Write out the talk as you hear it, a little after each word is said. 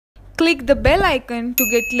Click the bell icon to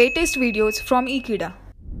get latest videos from Ekeeda.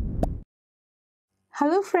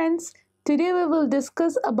 Hello friends, today we will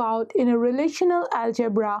discuss about in a relational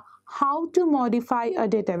algebra how to modify a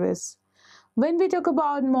database. When we talk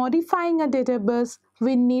about modifying a database,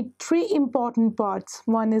 we need three important parts.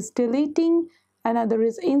 One is deleting, another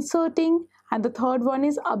is inserting, and the third one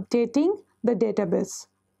is updating the database.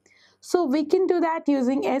 So we can do that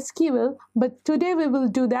using SQL, but today we will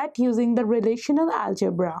do that using the relational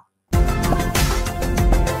algebra.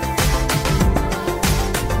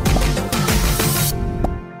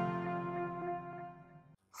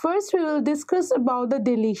 First, we will discuss about the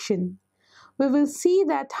deletion. We will see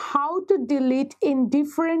that how to delete in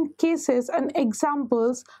different cases and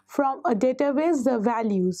examples from a database the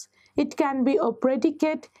values. It can be a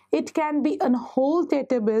predicate, it can be a whole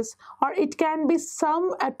database, or it can be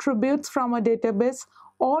some attributes from a database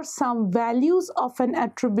or some values of an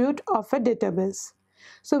attribute of a database.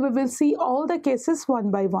 So we will see all the cases one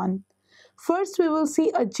by one. First, we will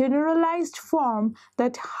see a generalized form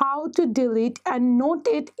that how to delete and note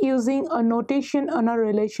it using a notation on a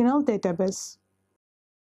relational database.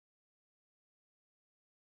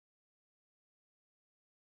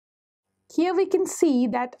 Here we can see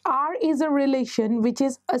that R is a relation which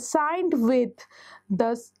is assigned with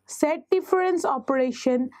the set difference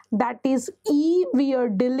operation, that is E we are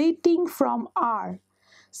deleting from R.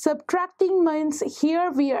 Subtracting means here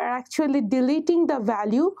we are actually deleting the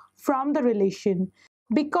value from the relation.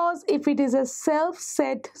 Because if it is a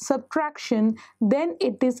self-set subtraction, then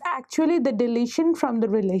it is actually the deletion from the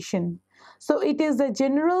relation. So it is the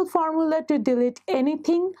general formula to delete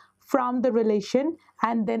anything from the relation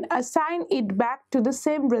and then assign it back to the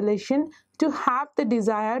same relation to have the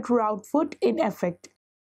desired output in effect.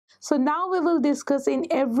 So now we will discuss in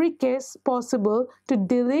every case possible to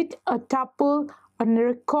delete a tuple, a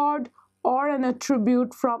record, or an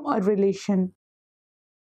attribute from a relation.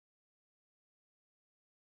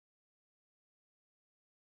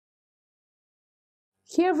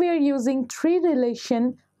 Here we are using three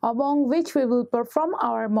relations among which we will perform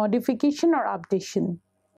our modification or updation.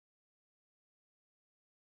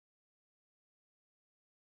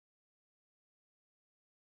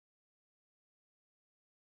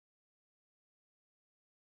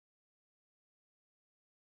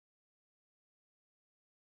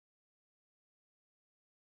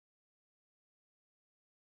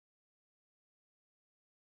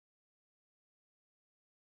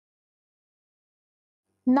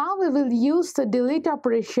 Now we will use the delete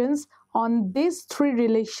operations on these three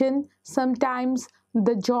relations, sometimes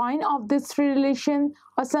the join of these three relations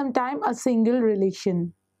or sometimes a single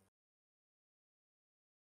relation.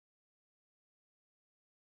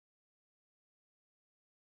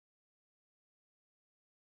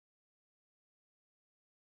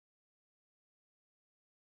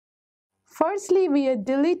 Firstly, we are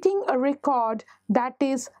deleting a record, that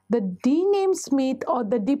is the D name Smith or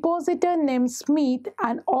the depositor name Smith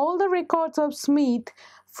and all the records of Smith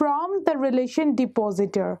from the relation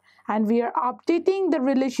depositor, and we are updating the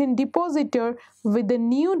relation depositor with the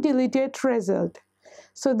new deleted result.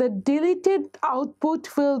 So the deleted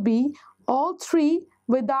output will be all three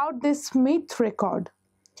without this Smith record.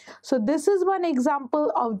 So this is one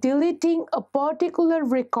example of deleting a particular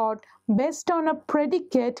record based on a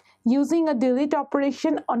predicate using a delete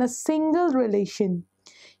operation on a single relation.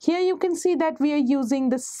 Here you can see that we are using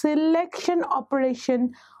the selection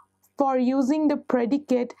operation for using the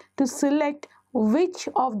predicate to select which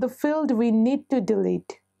of the field we need to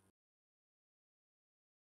delete.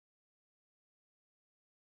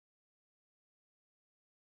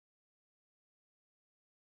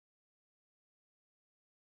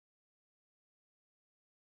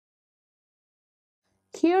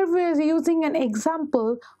 Here we are using an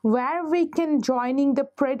example where we can joining the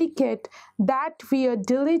predicate that we are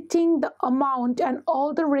deleting the amount and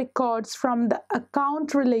all the records from the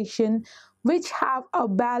account relation which have a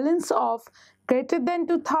balance of greater than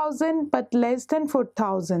 2000 but less than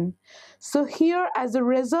 4000. So here as a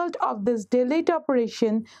result of this delete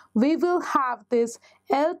operation, we will have this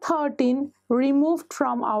L13 removed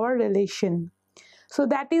from our relation. So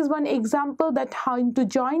that is one example that how to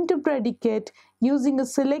join to predicate using a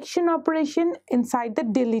selection operation inside the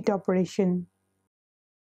delete operation.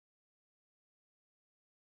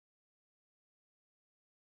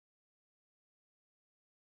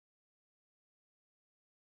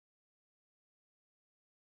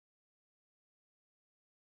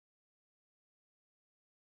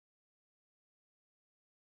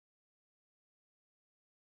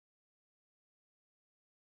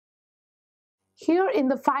 Here in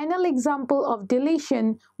the final example of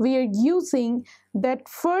deletion, we are using that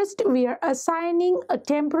first we are assigning a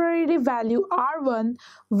temporary value R1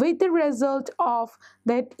 with the result of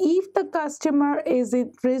that if the customer is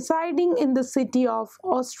residing in the city of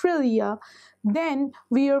Australia, then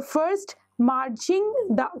we are first merging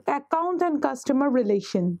the account and customer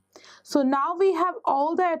relation. So now we have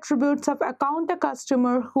all the attributes of account and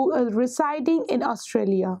customer who are residing in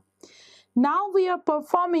Australia. Now we are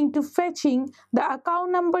performing to fetching the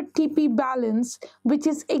account number TP balance, which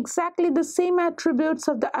is exactly the same attributes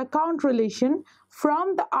of the account relation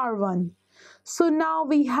from the R1. So now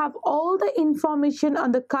we have all the information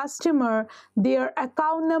on the customer, their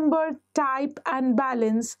account number, type and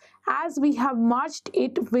balance, as we have merged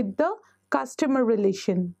it with the customer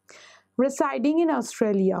relation residing in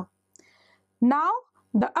Australia. Now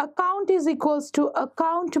the account is equals to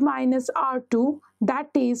account minus R2, that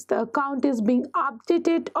is the account is being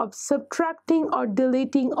updated of subtracting or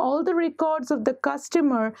deleting all the records of the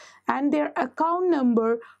customer and their account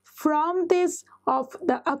number from this of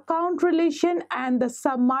the account relation and the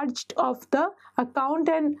submerged of the account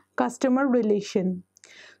and customer relation.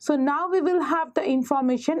 So now we will have the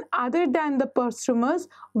information other than the customers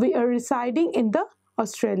we are residing in the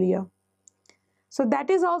Australia. So that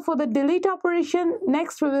is all for the delete operation.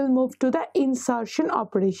 Next we will move to the insertion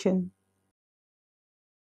operation.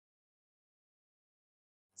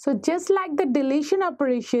 So just like the deletion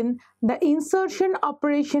operation, the insertion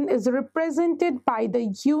operation is represented by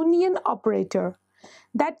the union operator.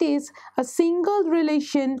 That is, a single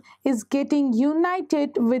relation is getting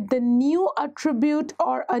united with the new attribute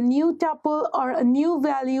or a new tuple or a new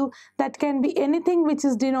value, that can be anything which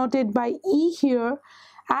is denoted by E here,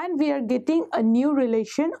 and we are getting a new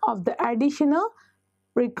relation of the additional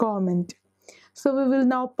requirement. So we will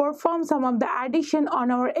now perform some of the addition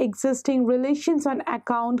on our existing relations on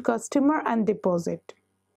account, customer and deposit.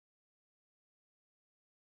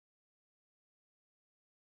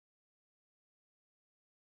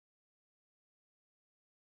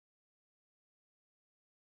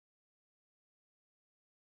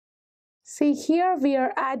 See, here we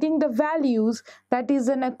are adding the values, that is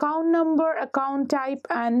an account number, account type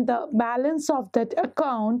and the balance of that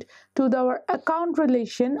account to our account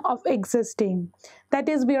relation of existing. That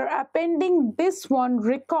is, we are appending this one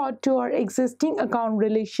record to our existing account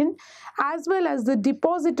relation as well as the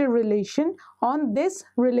depositor relation on this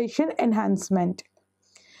relation enhancement.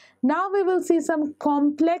 Now we will see some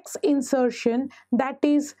complex insertion, that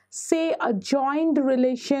is, say a joined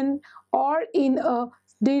relation or in a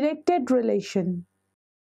directed relation.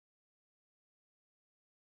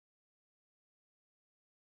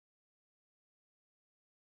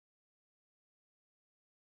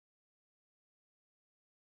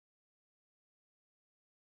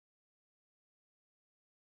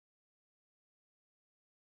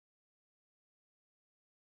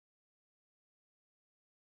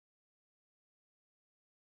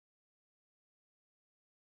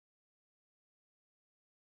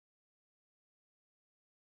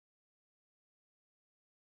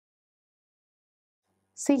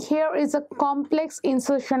 See, here is a complex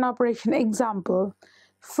insertion operation example.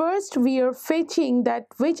 First, we are fetching that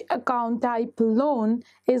which account type loan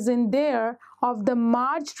is in there of the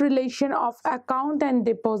merged relation of account and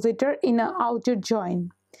depositor in an outer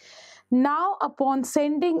join. Now, upon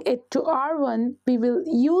sending it to R1, we will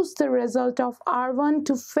use the result of R1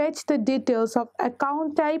 to fetch the details of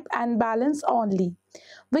account type and balance only,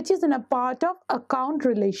 which is in a part of account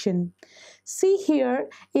relation. See here,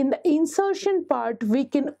 in the insertion part, we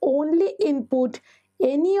can only input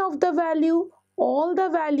any of the value, all the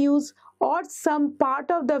values, or some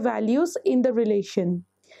part of the values in the relation.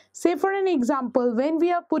 Say for an example, when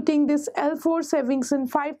we are putting this L4 savings in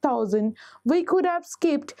 5,000, we could have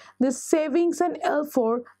skipped this savings and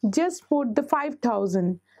L4, just put the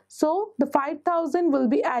 5,000. So the 5,000 will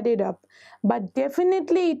be added up. But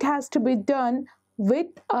definitely it has to be done with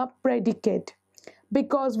a predicate,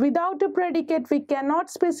 because without a predicate we cannot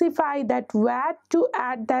specify that where to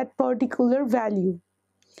add that particular value.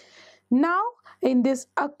 Now in this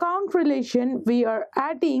account relation we are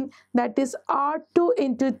adding, that is R2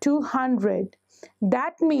 into 200.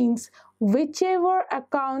 That means whichever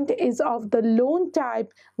account is of the loan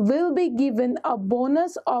type will be given a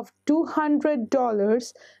bonus of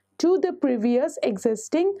 $200 to the previous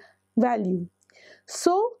existing value.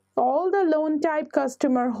 So all the loan type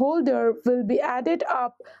customer holder will be added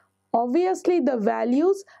up, obviously the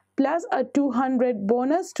values plus a 200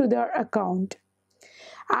 bonus to their account.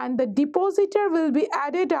 And the depositor will be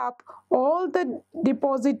added up, all the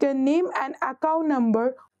depositor name and account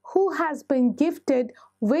number who has been gifted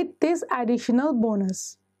with this additional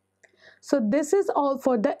bonus. So this is all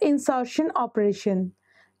for the insertion operation.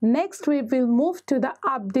 Next, we will move to the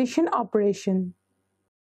updation operation.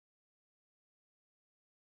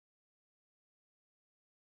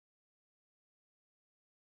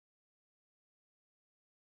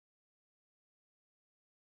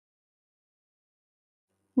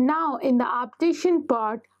 Now in the updation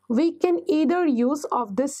part, we can either use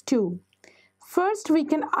of these two. First, we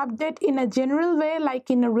can update in a general way, like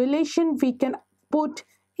in a relation, we can put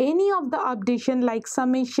any of the updation like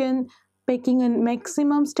summation, making a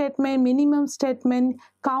maximum statement, minimum statement,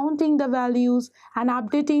 counting the values and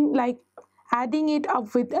updating like adding it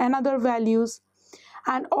up with another values.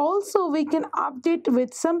 And also we can update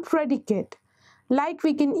with some predicate, like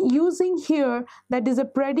we can using here, that is a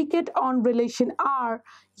predicate on relation R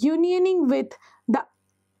unioning with the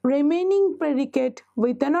remaining predicate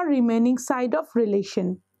within a remaining side of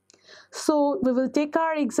relation. So we will take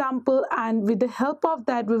our example, and with the help of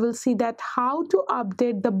that we will see that how to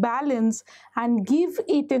update the balance and give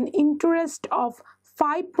it an interest of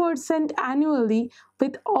 5% annually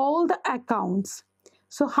with all the accounts.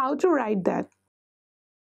 So how to write that?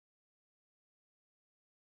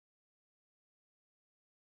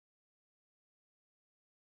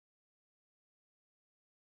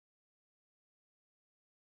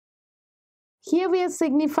 Here we are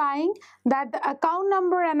signifying that the account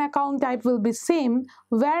number and account type will be same,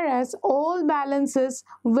 whereas all balances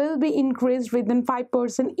will be increased within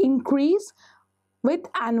 5% increase with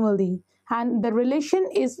annually, and the relation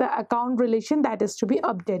is the account relation that is to be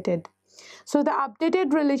updated. So the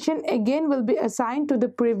updated relation again will be assigned to the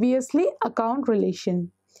previously account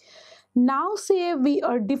relation. Now say we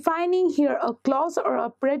are defining here a clause or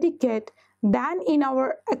a predicate, then in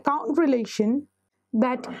our account relation,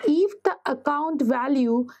 that if the account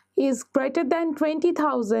value is greater than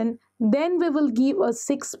 20,000, then we will give a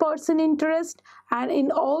 6% interest, and in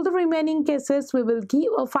all the remaining cases we will give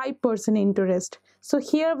a 5% interest. So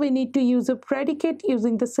here we need to use a predicate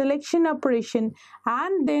using the selection operation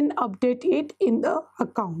and then update it in the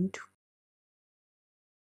account.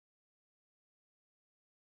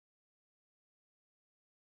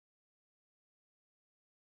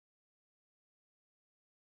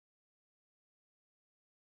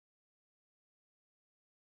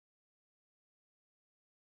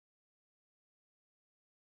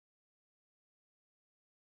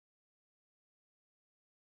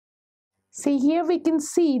 See, here we can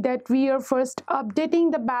see that we are first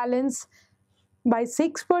updating the balance by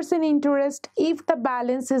 6% interest if the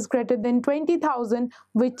balance is greater than 20,000,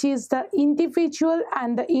 which is the individual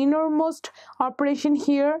and the innermost operation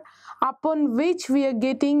here, upon which we are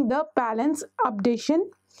getting the balance updation,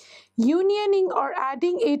 unioning or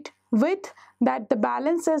adding it with that the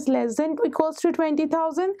balance is less than equals to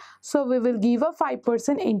 20,000, so we will give a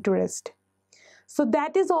 5% interest. So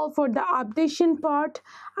that is all for the updation part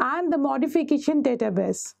and the modification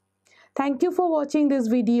database. Thank you for watching this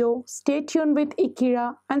video. Stay tuned with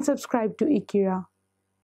Ekeeda and subscribe to Ekeeda.